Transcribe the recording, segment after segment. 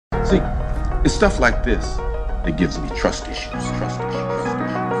See, it's stuff like this that gives me trust issues.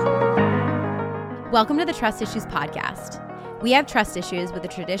 Welcome to the Trust Issues podcast. We have trust issues with the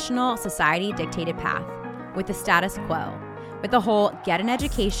traditional society-dictated path, with the status quo, with the whole get an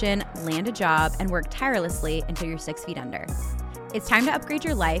education, land a job, and work tirelessly until you're 6 feet under. It's time to upgrade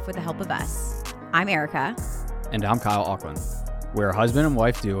your life with the help of us. I'm Erika. And I'm Kyle Auckland. We're a husband and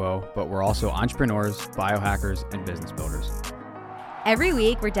wife duo, but we're also entrepreneurs, biohackers, and business builders. Every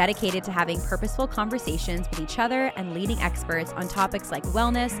week, we're dedicated to having purposeful conversations with each other and leading experts on topics like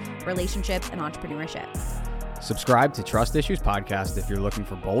wellness, relationships, and entrepreneurship. Subscribe to Trust Issues Podcast if you're looking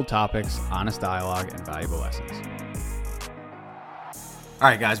for bold topics, honest dialogue, and valuable lessons. All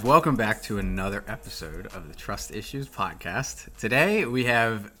right, guys, welcome back to another episode of the Trust Issues Podcast. Today, we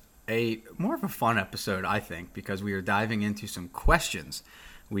have a more of a fun episode, I think, because we are diving into some questions.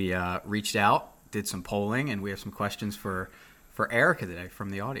 We reached out, did some polling, and we have some questions for Erika today from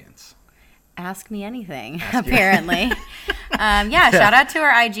the audience. Ask me anything, apparently. Shout out to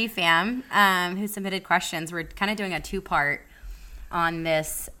our IG fam who submitted questions. We're kind of doing a two-part on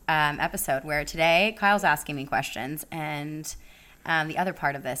this episode where today Kyle's asking me questions and the other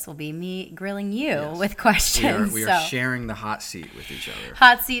part of this will be me grilling you with questions. We are sharing the hot seat with each other.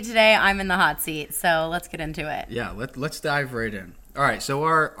 Hot seat today. I'm in the hot seat. So let's get into it. Yeah, let's dive right in. All right, so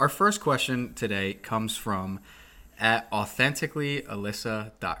our first question today comes from at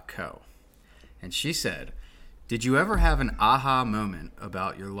authenticallyalyssa.co. And she said, did you ever have an aha moment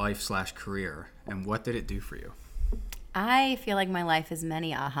about your life/career, and what did it do for you? I feel like my life is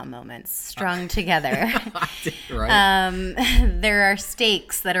many aha moments strung together. Right. There are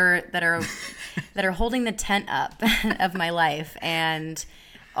stakes that are holding the tent up of my life, and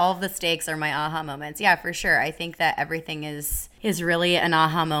all of the stakes are my aha moments. Yeah, for sure. I think that everything is really an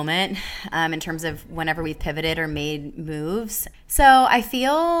aha moment in terms of whenever we've pivoted or made moves. So I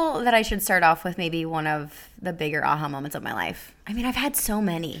feel that I should start off with maybe one of the bigger aha moments of my life. I mean, I've had so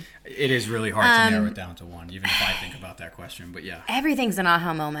many. It is really hard to narrow it down to one, even if I think about that question. But yeah. Everything's an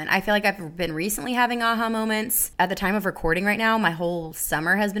aha moment. I feel like I've been recently having aha moments. At the time of recording right now, my whole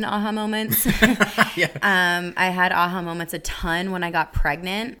summer has been aha moments. Yeah. I had aha moments a ton when I got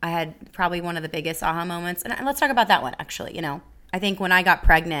pregnant. I had probably one of the biggest aha moments. And let's talk about that one, actually. I think when I got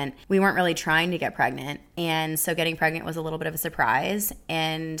pregnant, we weren't really trying to get pregnant. And so getting pregnant was a little bit of a surprise.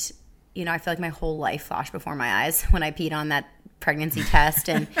 And, I feel like my whole life flashed before my eyes when I peed on that pregnancy test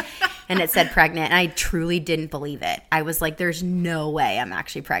and it said pregnant. And I truly didn't believe it. I was like, there's no way I'm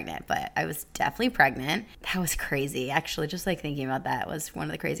actually pregnant. But I was definitely pregnant. That was crazy. Actually, just like thinking about that was one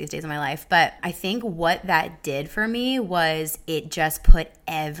of the craziest days of my life. But I think what that did for me was it just put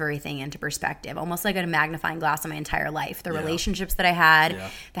everything into perspective, almost like a magnifying glass on my entire life. The relationships that I had,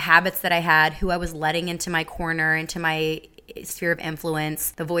 the habits that I had, who I was letting into my corner, into my sphere of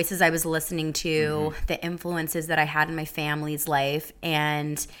influence, the voices I was listening to, the influences that I had in my family's life,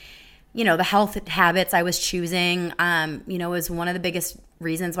 and the health habits I was choosing, was one of the biggest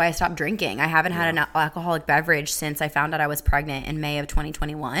reasons why I stopped drinking. I haven't had an alcoholic beverage since I found out I was pregnant in May of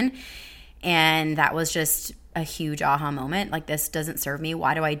 2021. And that was just a huge aha moment. Like, this doesn't serve me.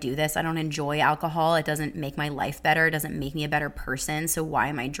 Why do I do this? I don't enjoy alcohol. It doesn't make my life better. It doesn't make me a better person. So why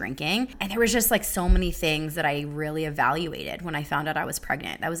am I drinking? And there was just like so many things that I really evaluated when I found out I was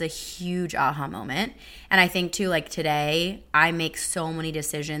pregnant. That was a huge aha moment. And I think too, like today, I make so many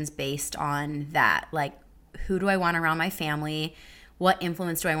decisions based on that. Like, who do I want around my family? What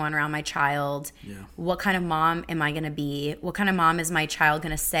influence do I want around my child? Yeah. What kind of mom am I going to be? What kind of mom is my child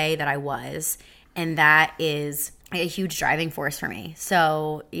going to say that I was? And that is a huge driving force for me.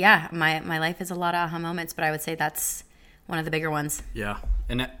 So, yeah, my life is a lot of aha moments, but I would say that's one of the bigger ones. Yeah.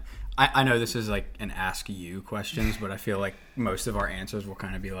 And I know this is like an ask you questions, but I feel like most of our answers will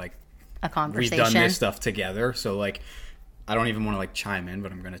kind of be like a conversation. We've done this stuff together. So, like, I don't even want to like chime in,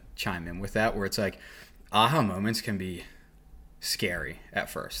 but I'm going to chime in with that, where it's like aha moments can be scary at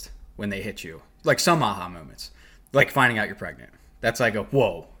first when they hit you. Like some aha moments, like finding out you're pregnant. That's like a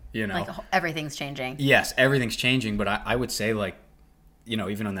whoa. Like everything's changing. Yes, everything's changing. But I would say, like,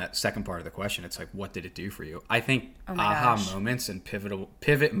 even on that second part of the question, it's like, what did it do for you? I think moments and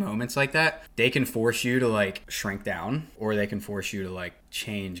pivot moments like that, they can force you to like shrink down, or they can force you to like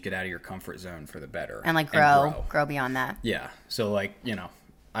change, get out of your comfort zone for the better. And like grow beyond that. Yeah. So like,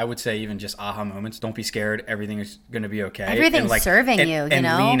 I would say even just aha moments. Don't be scared. Everything is going to be okay. Everything's serving you, and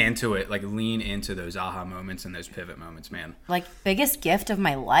lean into it. Like, lean into those aha moments and those pivot moments, man. Like, biggest gift of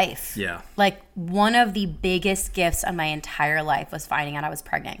my life. Yeah. Like, one of the biggest gifts of my entire life was finding out I was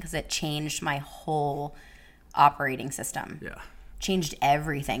pregnant, because it changed my whole operating system. Yeah. changed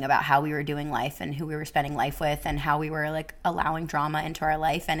everything about how we were doing life and who we were spending life with and how we were like allowing drama into our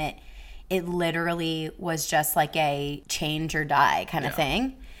life. And it literally was just like a change or die kind of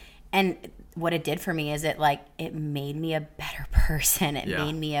thing. And what it did for me is it made me a better person. It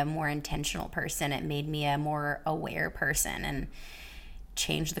made me a more intentional person. It made me a more aware person and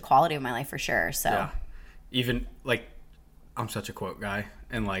changed the quality of my life for sure. So even like, I'm such a quote guy.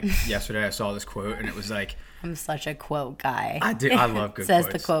 And like yesterday I saw this quote and it was like, I'm such a quote guy. I love good Says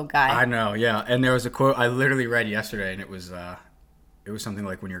quotes. the quote guy. I know, yeah. And there was a quote I literally read yesterday, and it was something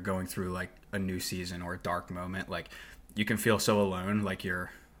like, when you're going through like a new season or a dark moment, like you can feel so alone, like you're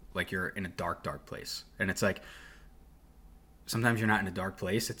in a dark place. And it's like, sometimes you're not in a dark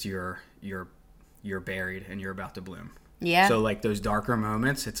place. It's you're buried and you're about to bloom. Yeah. So like those darker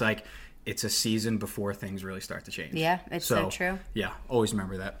moments, it's like, it's a season before things really start to change. Yeah, it's so true. Yeah, always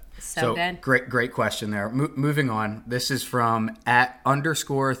remember that. So good. Great question there. Moving on. This is from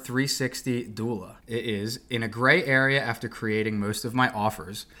 @_360 doula. It is, in a gray area after creating most of my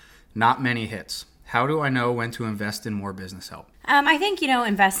offers, not many hits. How do I know when to invest in more business help? I think,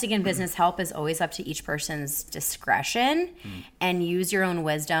 investing in business help is always up to each person's discretion, and use your own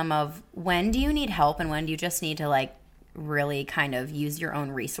wisdom of when do you need help and when do you just need to like really kind of use your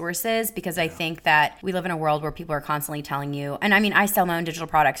own resources, because I think that we live in a world where people are constantly telling you, and I mean, I sell my own digital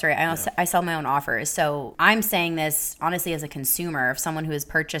products, right? I sell my own offers. So I'm saying this honestly as a consumer, of someone who has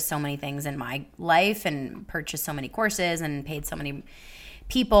purchased so many things in my life and purchased so many courses and paid so many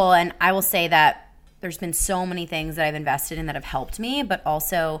people. And I will say that there's been so many things that I've invested in that have helped me, but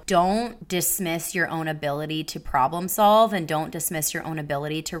also don't dismiss your own ability to problem solve, and don't dismiss your own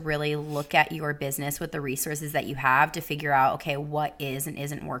ability to really look at your business with the resources that you have to figure out, okay, what is and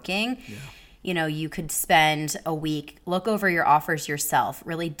isn't working. Yeah. You could spend a week, look over your offers yourself,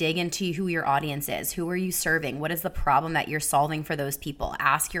 really dig into who your audience is. Who are you serving? What is the problem that you're solving for those people?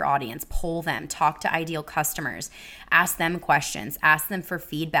 Ask your audience, poll them, talk to ideal customers, ask them questions, ask them for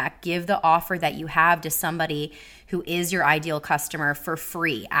feedback. Give the offer that you have to somebody who is your ideal customer for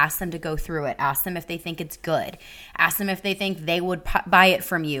free. Ask them to go through it. Ask them if they think it's good. Ask them if they think they would buy it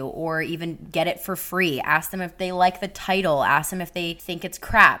from you or even get it for free. Ask them if they like the title. Ask them if they think it's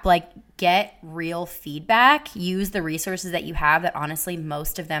crap. Like, get real feedback. Use the resources that you have, that honestly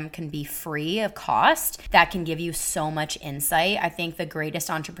most of them can be free of cost, that can give you so much insight. I think the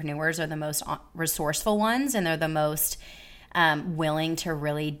greatest entrepreneurs are the most resourceful ones, and they're the most willing to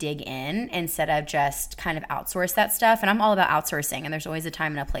really dig in instead of just kind of outsource that stuff. And I'm all about outsourcing, and there's always a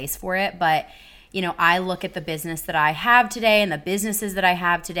time and a place for it. But I look at the business that I have today and the businesses that I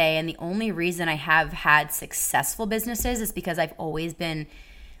have today, and the only reason I have had successful businesses is because I've always been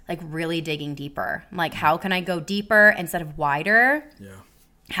like really digging deeper. Like, how can I go deeper instead of wider? Yeah.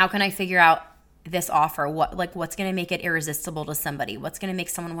 How can I figure out this offer? What's going to make it irresistible to somebody? What's going to make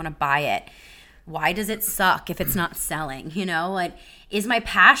someone want to buy it? Why does it suck if it's not selling? Like, is my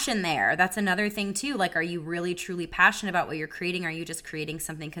passion there? That's another thing too. Like, are you really truly passionate about what you're creating? Are you just creating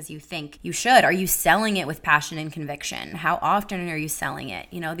something because you think you should? Are you selling it with passion and conviction? How often are you selling it?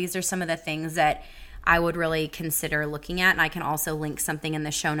 These are some of the things that I would really consider looking at. And I can also link something in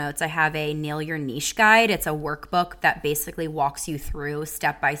the show notes. I have a Nail Your Niche guide. It's a workbook that basically walks you through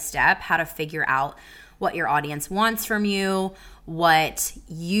step by step how to figure out what your audience wants from you, what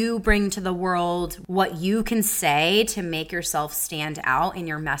you bring to the world, what you can say to make yourself stand out in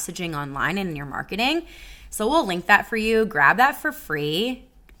your messaging online and in your marketing. So we'll link that for you. Grab that for free.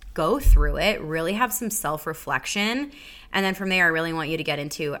 Go through it. Really have some self-reflection. And then from there, I really want you to get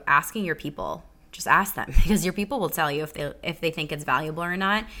into asking your people. Just ask them, because your people will tell you if they think it's valuable or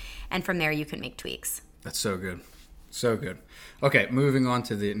not. And from there, you can make tweaks. That's so good. So good. Okay, moving on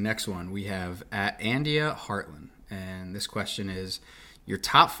to the next one. We have @Andia Hartland. And this question is, your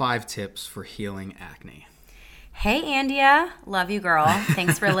top 5 tips for healing acne. Hey, Andia. Love you, girl.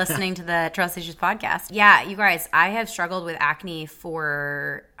 Thanks for listening to the Trust Issues podcast. Yeah, you guys, I have struggled with acne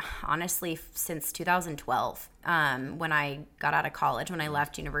for, honestly, since 2012. When I got out of college, when I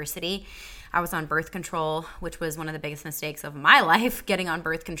left university, I was on birth control, which was one of the biggest mistakes of my life, getting on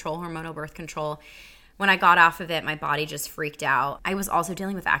birth control, hormonal birth control. When I got off of it, my body just freaked out. I was also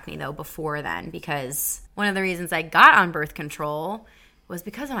dealing with acne, though, before then, because one of the reasons I got on birth control was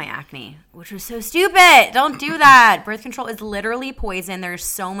because of my acne, which was so stupid. Don't do that. Birth control is literally poison. There's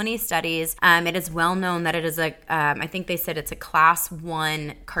so many studies. It is well known that it is I think they said it's a class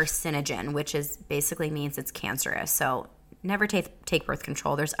 1 carcinogen, which is basically means it's cancerous. So never take birth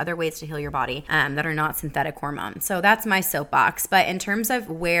control. There's other ways to heal your body that are not synthetic hormones. So that's my soapbox. But in terms of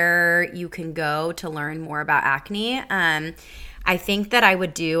where you can go to learn more about acne, I think that I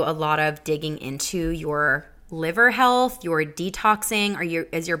would do a lot of digging into your liver health, your detoxing,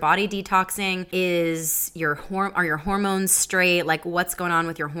 is your body detoxing? Are your hormones straight? Like, what's going on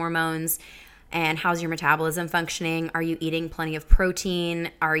with your hormones? And how's your metabolism functioning? Are you eating plenty of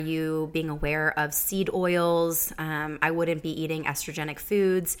protein? Are you being aware of seed oils? I wouldn't be eating estrogenic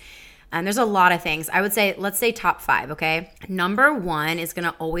foods. And there's a lot of things. I would say, let's say top 5, okay? Number 1 is going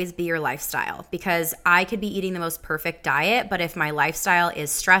to always be your lifestyle, because I could be eating the most perfect diet, but if my lifestyle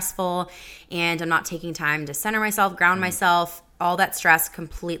is stressful and I'm not taking time to center myself, ground myself, all that stress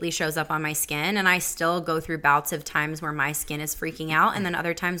completely shows up on my skin. And I still go through bouts of times where my skin is freaking out, and then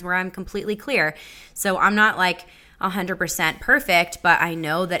other times where I'm completely clear. So I'm not like 100% perfect, but I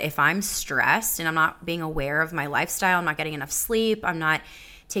know that if I'm stressed and I'm not being aware of my lifestyle, I'm not getting enough sleep, I'm not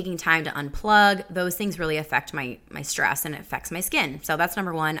taking time to unplug, those things really affect my stress, and it affects my skin. So that's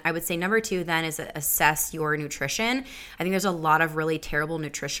number 1. I would say number 2 then is assess your nutrition. I think there's a lot of really terrible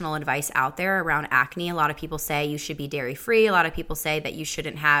nutritional advice out there around acne. A lot of people say you should be dairy free. A lot of people say that you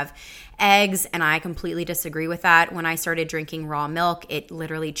shouldn't have eggs, and I completely disagree with that. When I started drinking raw milk, it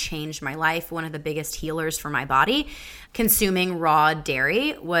literally changed my life. One of the biggest healers for my body. Consuming raw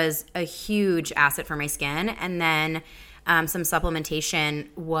dairy was a huge asset for my skin. And then some supplementation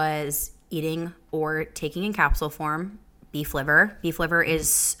was eating or taking in capsule form beef liver. Beef liver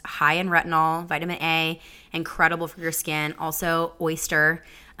is high in retinol, vitamin A, incredible for your skin. Also oyster,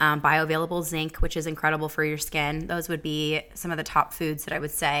 bioavailable zinc, which is incredible for your skin. Those would be some of the top foods that I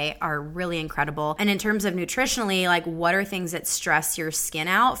would say are really incredible. And in terms of nutritionally, like, what are things that stress your skin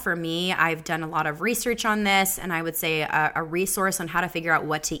out? For me, I've done a lot of research on this, and I would say a resource on how to figure out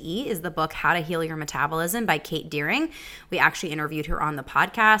what to eat is the book How to Heal Your Metabolism by Kate Deering. We actually interviewed her on the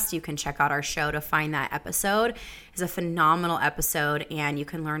podcast. You can check out our show to find that episode. It's a phenomenal episode, and you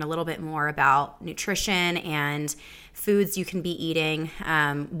can learn a little bit more about nutrition and foods you can be eating.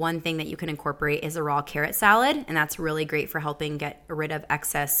 One thing that you can incorporate is a raw carrot salad, and that's really great for helping get rid of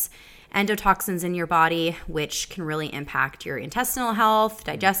excess endotoxins in your body, which can really impact your intestinal health,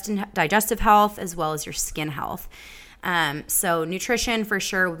 digestive health, as well as your skin health. So nutrition for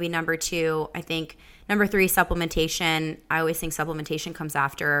sure would be number 2. I think number 3, supplementation. I always think supplementation comes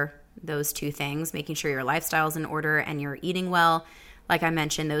after those 2 things, making sure your lifestyle is in order and you're eating well. Like I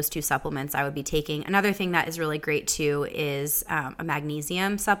mentioned, those 2 supplements I would be taking. Another thing that is really great too is a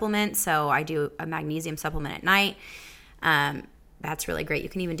magnesium supplement. So I do a magnesium supplement at night. That's really great. You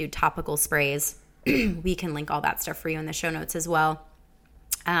can even do topical sprays. We can link all that stuff for you in the show notes as well.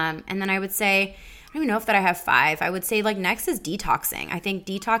 And then I would say, I don't even know if that I have 5. I would say like next is detoxing. I think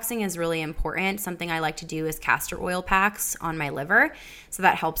detoxing is really important. Something I like to do is castor oil packs on my liver. So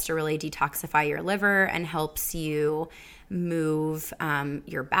that helps to really detoxify your liver and helps you move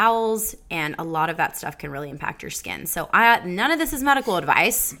your bowels, and a lot of that stuff can really impact your skin. So none of this is medical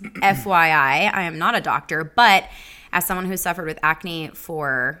advice, FYI. I am not a doctor, but as someone who suffered with acne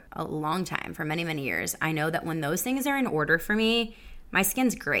for a long time, for many, many years, I know that when those things are in order for me, my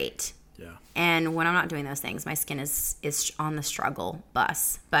skin's great. Yeah. And when I'm not doing those things, my skin is on the struggle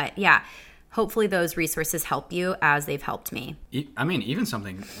bus. But yeah, hopefully those resources help you as they've helped me. I mean, even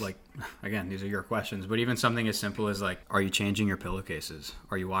something like, again, these are your questions, but even something as simple as like, are you changing your pillowcases?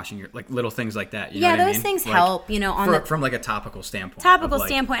 Are you washing your, like little things like that? You know what I mean? Things like, help, you know, from like a topical standpoint.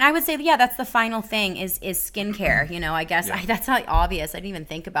 I would say, yeah, that's the final thing is skincare. You know, I guess that's not obvious. I didn't even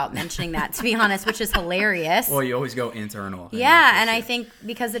think about mentioning that, to be honest, which is hilarious. Well, you always go internal. Yeah, and I think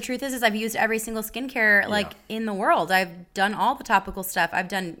because the truth is I've used every single skincare in the world. I've done all the topical stuff. I've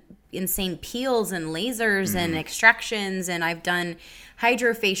done insane peels and lasers and extractions, and I've done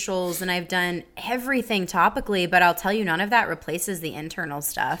hydrofacials, and I've done everything topically, but I'll tell you, none of that replaces the internal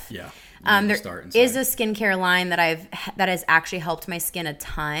stuff. Yeah. There is a skincare line that has actually helped my skin a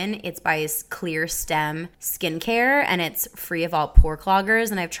ton. It's by Clear Stem Skincare, and it's free of all pore cloggers,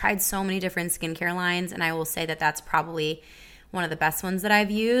 and I've tried so many different skincare lines, and I will say that that's probably one of the best ones that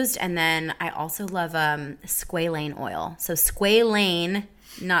I've used. And then I also love squalane oil. So squalane,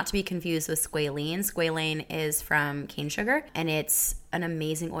 not to be confused with squalene. Squalane is from cane sugar, and it's an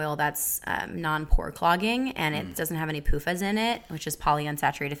amazing oil that's non-pore clogging, and it doesn't have any PUFAs in it, which is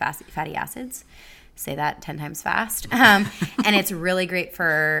polyunsaturated fatty acids. Say that 10 times fast. And it's really great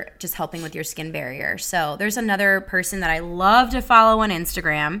for just helping with your skin barrier. So there's another person that I love to follow on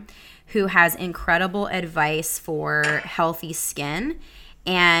Instagram who has incredible advice for healthy skin,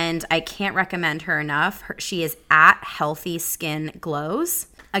 and I can't recommend her enough. She is at Healthy Skin Glows.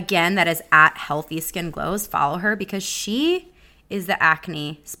 Again, that is at Healthy Skin Glows. Follow her because she is the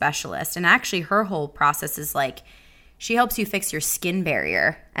acne specialist, and actually her whole process is like she helps you fix your skin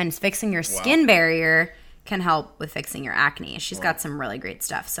barrier, and fixing your skin barrier can help with fixing your acne. She's got some really great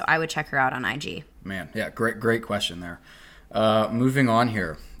stuff, so I would check her out on IG. Man, yeah, great question there. Moving on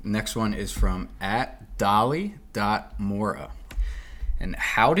here. Next one is from @dolly.mora. And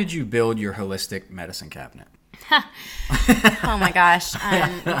how did you build your holistic medicine cabinet? Oh my gosh.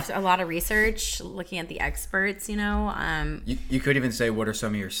 A lot of research, looking at the experts, You could even say, what are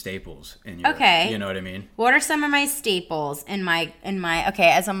some of your staples in your, Okay. You know what I mean? What are some of my staples in my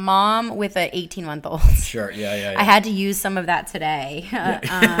okay, as a mom with an 18-month-old? Sure, yeah. I had to use some of that today.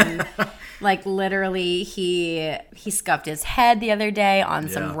 Like literally he scuffed his head the other day on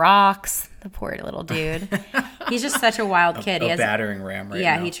some rocks. The poor little dude. He's just such a wild kid. He has battering ram right now.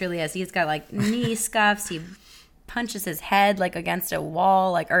 Yeah, he truly is. He's got like knee scuffs. He punches his head like against a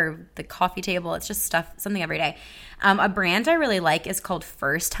wall, or the coffee table. It's just something every day. A brand I really like is called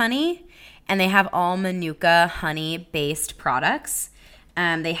First Honey, and they have all Manuka honey based products.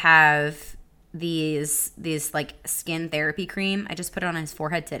 They have these like skin therapy cream. I just put it on his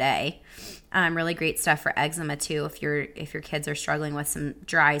forehead today. Really great stuff for eczema too. If your kids are struggling with some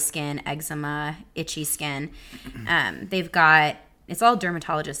dry skin, eczema, itchy skin, it's all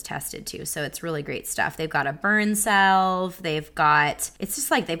dermatologist tested too, so it's really great stuff. They've got a burn salve. They've got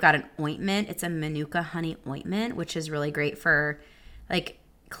an ointment. It's a Manuka honey ointment, which is really great for like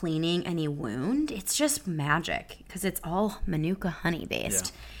cleaning any wound. It's just magic because it's all Manuka honey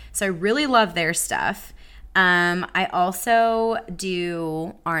based. Yeah. So I really love their stuff. I also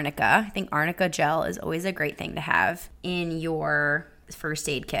do arnica. I think arnica gel is always a great thing to have in your first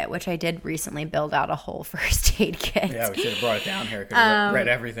aid kit, which I did recently build out a whole first aid kit. Yeah, we should have brought it down here. Could have read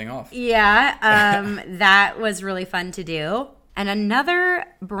everything off. Yeah, that was really fun to do. And another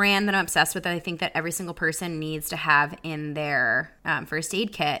brand that I'm obsessed with that I think that every single person needs to have in their first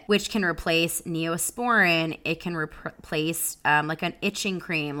aid kit, which can replace Neosporin. It can replace like an itching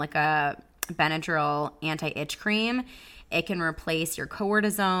cream, like a Benadryl anti-itch cream. It can replace your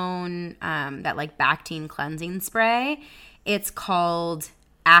cortisone, that like Bactine cleansing spray. It's called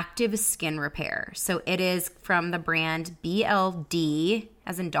Active Skin Repair. So it is from the brand BLD,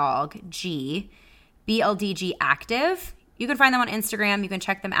 as in dog, G, BLDG Active. You can find them on Instagram. You can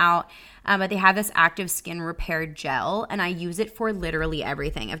check them out. But they have this active skin repair gel, and I use it for literally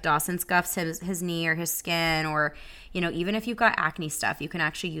everything. If Dawson scuffs his knee or his skin, or even if you've got acne stuff, you can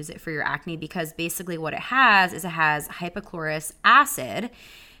actually use it for your acne, because basically what it has hypochlorous acid.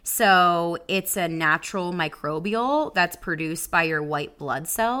 So it's a natural microbial that's produced by your white blood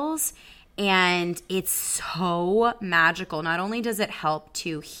cells. And it's so magical. Not only does it help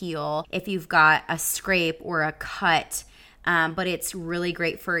to heal if you've got a scrape or a cut, but it's really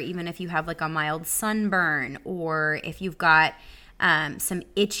great for even if you have like a mild sunburn, or if you've got some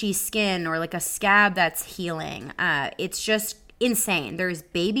itchy skin or like a scab that's healing. It's just insane. There's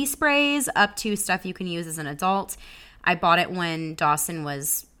baby sprays up to stuff you can use as an adult. I bought it when Dawson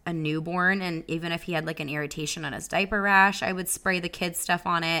was a newborn, and even if he had like an irritation on his diaper rash, I would spray the kids stuff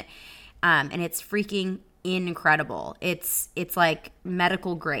on it. And it's freaking incredible. It's like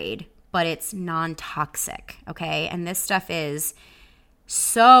medical grade, but it's non-toxic, okay? And this stuff is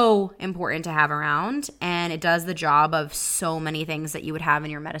so important to have around, and it does the job of so many things that you would have in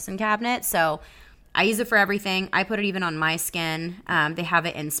your medicine cabinet. So I use it for everything. I put it even on my skin. They have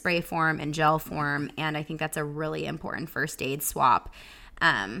it in spray form and gel form, and I think that's a really important first aid swap.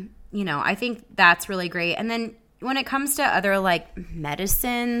 I think that's really great. And then when it comes to other like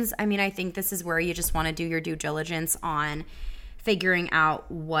medicines, I think this is where you just want to do your due diligence on figuring out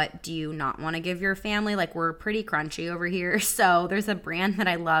what do you not want to give your family. Like, we're pretty crunchy over here. So there's a brand that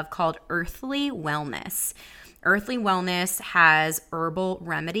I love called Earthly Wellness. Earthly Wellness has herbal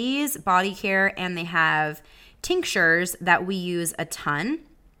remedies, body care, and they have tinctures that we use a ton.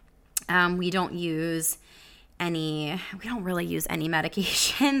 We don't really use any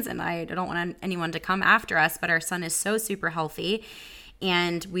medications, and I don't want anyone to come after us, but our son is so super healthy,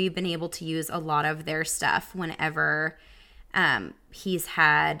 and we've been able to use a lot of their stuff whenever he's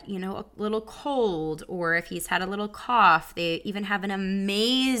had, a little cold, or if he's had a little cough. They even have an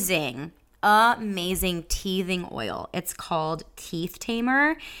amazing teething oil. It's called Teeth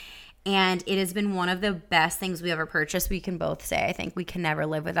Tamer. And it has been one of the best things we ever purchased. We can both say, I think we can never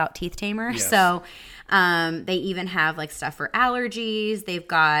live without Teeth Tamer. Yes. So they even have like stuff for allergies. They've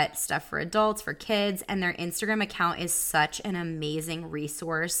got stuff for adults, for kids. And their Instagram account is such an amazing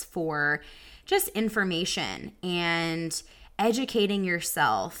resource for just information and educating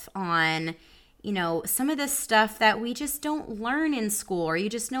yourself on, some of this stuff that we just don't learn in school, or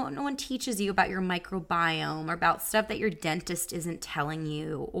no one teaches you about your microbiome, or about stuff that your dentist isn't telling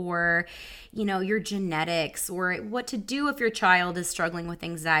you, or, your genetics, or what to do if your child is struggling with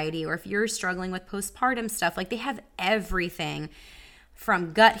anxiety, or if you're struggling with postpartum stuff. Like, they have everything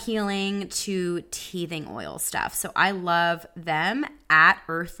from gut healing to teething oil stuff. So I love them at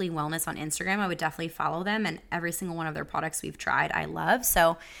Earthly Wellness on Instagram. I would definitely follow them, and every single one of their products we've tried, I love.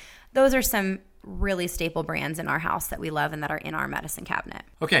 So those are some really staple brands in our house that we love and that are in our medicine cabinet.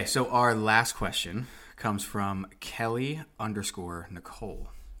 Okay, so our last question comes from Kelly_Nicole.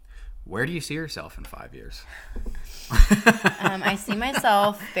 Where do you see yourself in 5 years? I see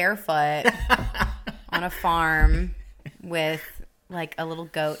myself barefoot on a farm with like a little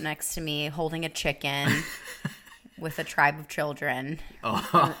goat next to me holding a chicken with a tribe of children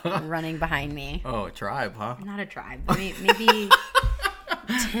running behind me. Oh, a tribe, huh? Not a tribe, but maybe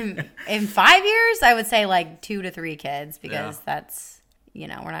in 5 years, I would say like 2 to 3 kids, because that's, we're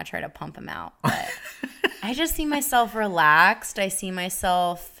not trying to pump them out. But I just see myself relaxed. I see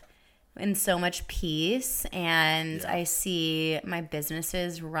myself in so much peace, and I see my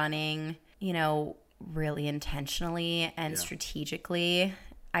businesses running, really intentionally and strategically.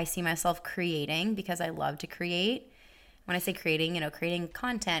 I see myself creating, because I love to create. When I say creating, creating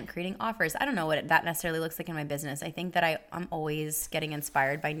content, creating offers. I don't know what that necessarily looks like in my business. I think that I'm always getting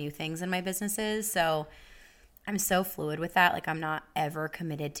inspired by new things in my businesses. So I'm so fluid with that. Like, I'm not ever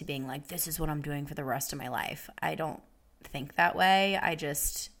committed to being like, this is what I'm doing for the rest of my life. I don't think that way. I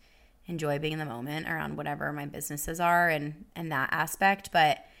just enjoy being in the moment around whatever my businesses are and that aspect.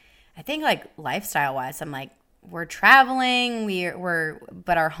 But I think like lifestyle wise, I'm like, we're traveling,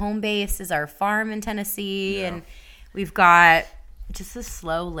 but our home base is our farm in Tennessee, and we've got just a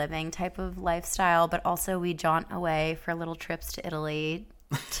slow living type of lifestyle, but also we jaunt away for little trips to Italy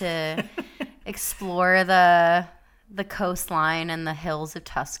to explore the coastline and the hills of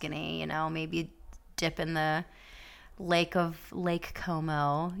Tuscany, maybe dip in the Lake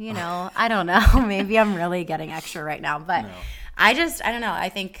Como, I don't know. Maybe I'm really getting extra right now, but I don't know. I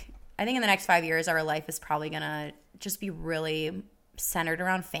think in the next 5 years, our life is probably going to just be really centered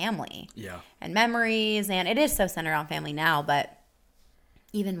around family and memories. And it is so centered around family now, but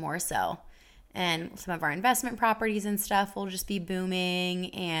even more so. And some of our investment properties and stuff will just be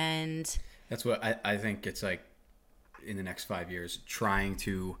booming. And that's what I think it's like in the next 5 years, trying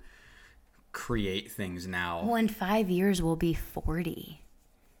to create things now. Well, in 5 years, we'll be 40.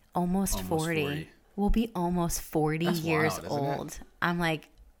 Almost 40. We'll be almost 40 years old. I'm like,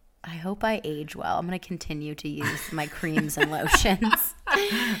 I hope I age well. I'm going to continue to use my creams and lotions.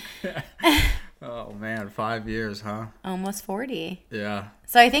 Oh man, 5 years, huh? Almost 40. Yeah.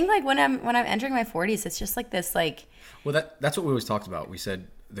 So I think like when I'm entering my 40s, it's just like this like. Well, that's what we always talked about. We said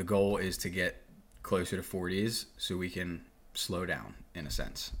the goal is to get closer to 40s so we can slow down in a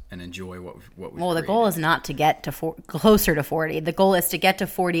sense and enjoy what we've Well, the goal is not to get to closer to 40. The goal is to get to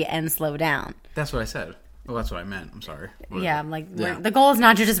 40 and slow down. That's what I said. Well, that's what I meant. I'm sorry. Whatever. Yeah, I'm like, the goal is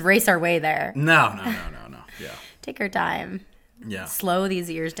not to just race our way there. No. Yeah. Take our time. Yeah. Slow these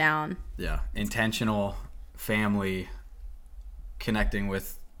years down. Yeah. Intentional family, connecting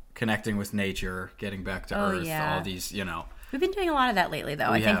with nature, getting back to earth, all these, We've been doing a lot of that lately, though.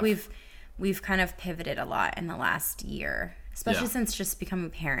 I think we've kind of pivoted a lot in the last year, especially since just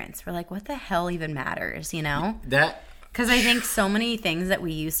becoming parents. We're like, what the hell even matters, That... Because I think so many things that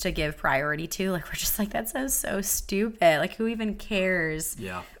we used to give priority to, like, we're just like, that's so stupid. Like, who even cares?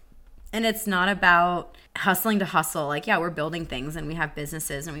 Yeah. And it's not about hustling to hustle. Like, yeah, we're building things and we have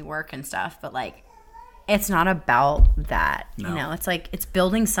businesses and we work and stuff. But, like, it's not about that. No. It's like it's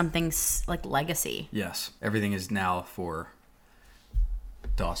building something like legacy. Yes. Everything is now for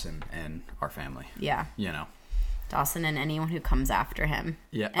Dawson and our family. Yeah. Dawson and anyone who comes after him.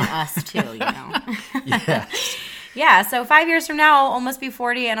 Yeah. And us, too, Yeah. Yeah, so 5 years from now, I'll almost be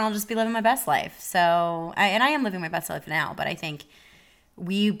 40, and I'll just be living my best life. So, I am living my best life now, but I think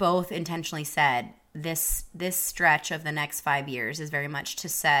we both intentionally said this stretch of the next 5 years is very much to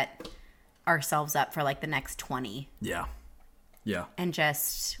set ourselves up for, like, the next 20. Yeah. Yeah. And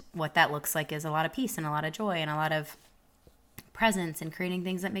just what that looks like is a lot of peace and a lot of joy and a lot of presence and creating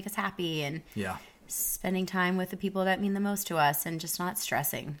things that make us happy and spending time with the people that mean the most to us and just not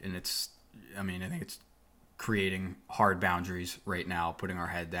stressing. And I think it's creating hard boundaries right now, putting our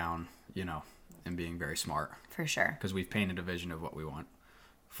head down, and being very smart. For sure. Because we've painted a vision of what we want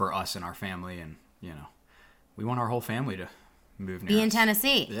for us and our family, and, we want our whole family to move near Be in us.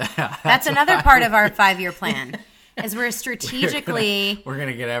 Tennessee. Yeah. That's another part of our 5-year plan. Is we're strategically we're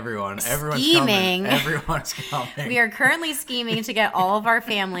gonna get everyone. Scheming. Everyone's coming. We are currently scheming to get all of our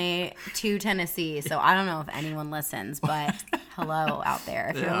family to Tennessee. So I don't know if anyone listens, but hello out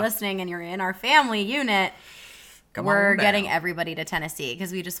there. If you're listening and you're in our family unit, we're getting everybody to Tennessee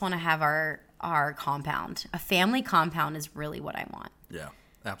because we just want to have our compound. A family compound is really what I want. Yeah.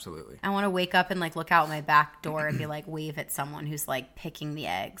 Absolutely. I want to wake up and like look out my back door and be like wave at someone who's like picking the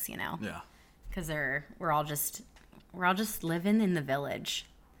eggs, you know? Yeah. Because we're all just living in the village.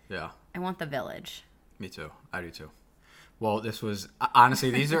 Yeah. I want the village. Me too. I do too. Well, this was honestly,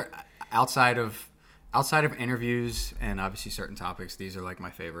 these are outside of interviews and obviously certain topics. These are like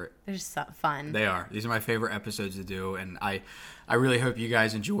my favorite. They're just so fun. They are. These are my favorite episodes to do, and I really hope you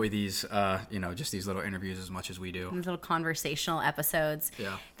guys enjoy these. Just these little interviews as much as we do. These little conversational episodes.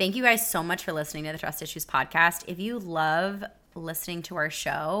 Yeah. Thank you guys so much for listening to the Trust Issues podcast. If you love listening to our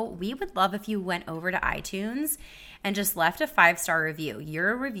show, we would love if you went over to iTunes and just left a 5-star review.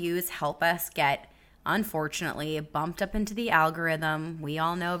 Your reviews help us get, unfortunately, bumped up into the algorithm. We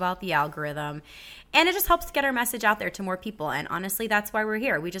all know about the algorithm. And it just helps get our message out there to more people. And honestly, that's why we're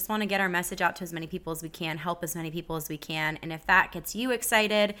here. We just want to get our message out to as many people as we can, help as many people as we can. And if that gets you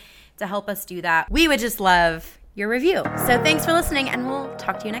excited to help us do that, we would just love your review. So thanks for listening, and we'll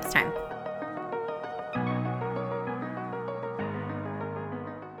talk to you next time.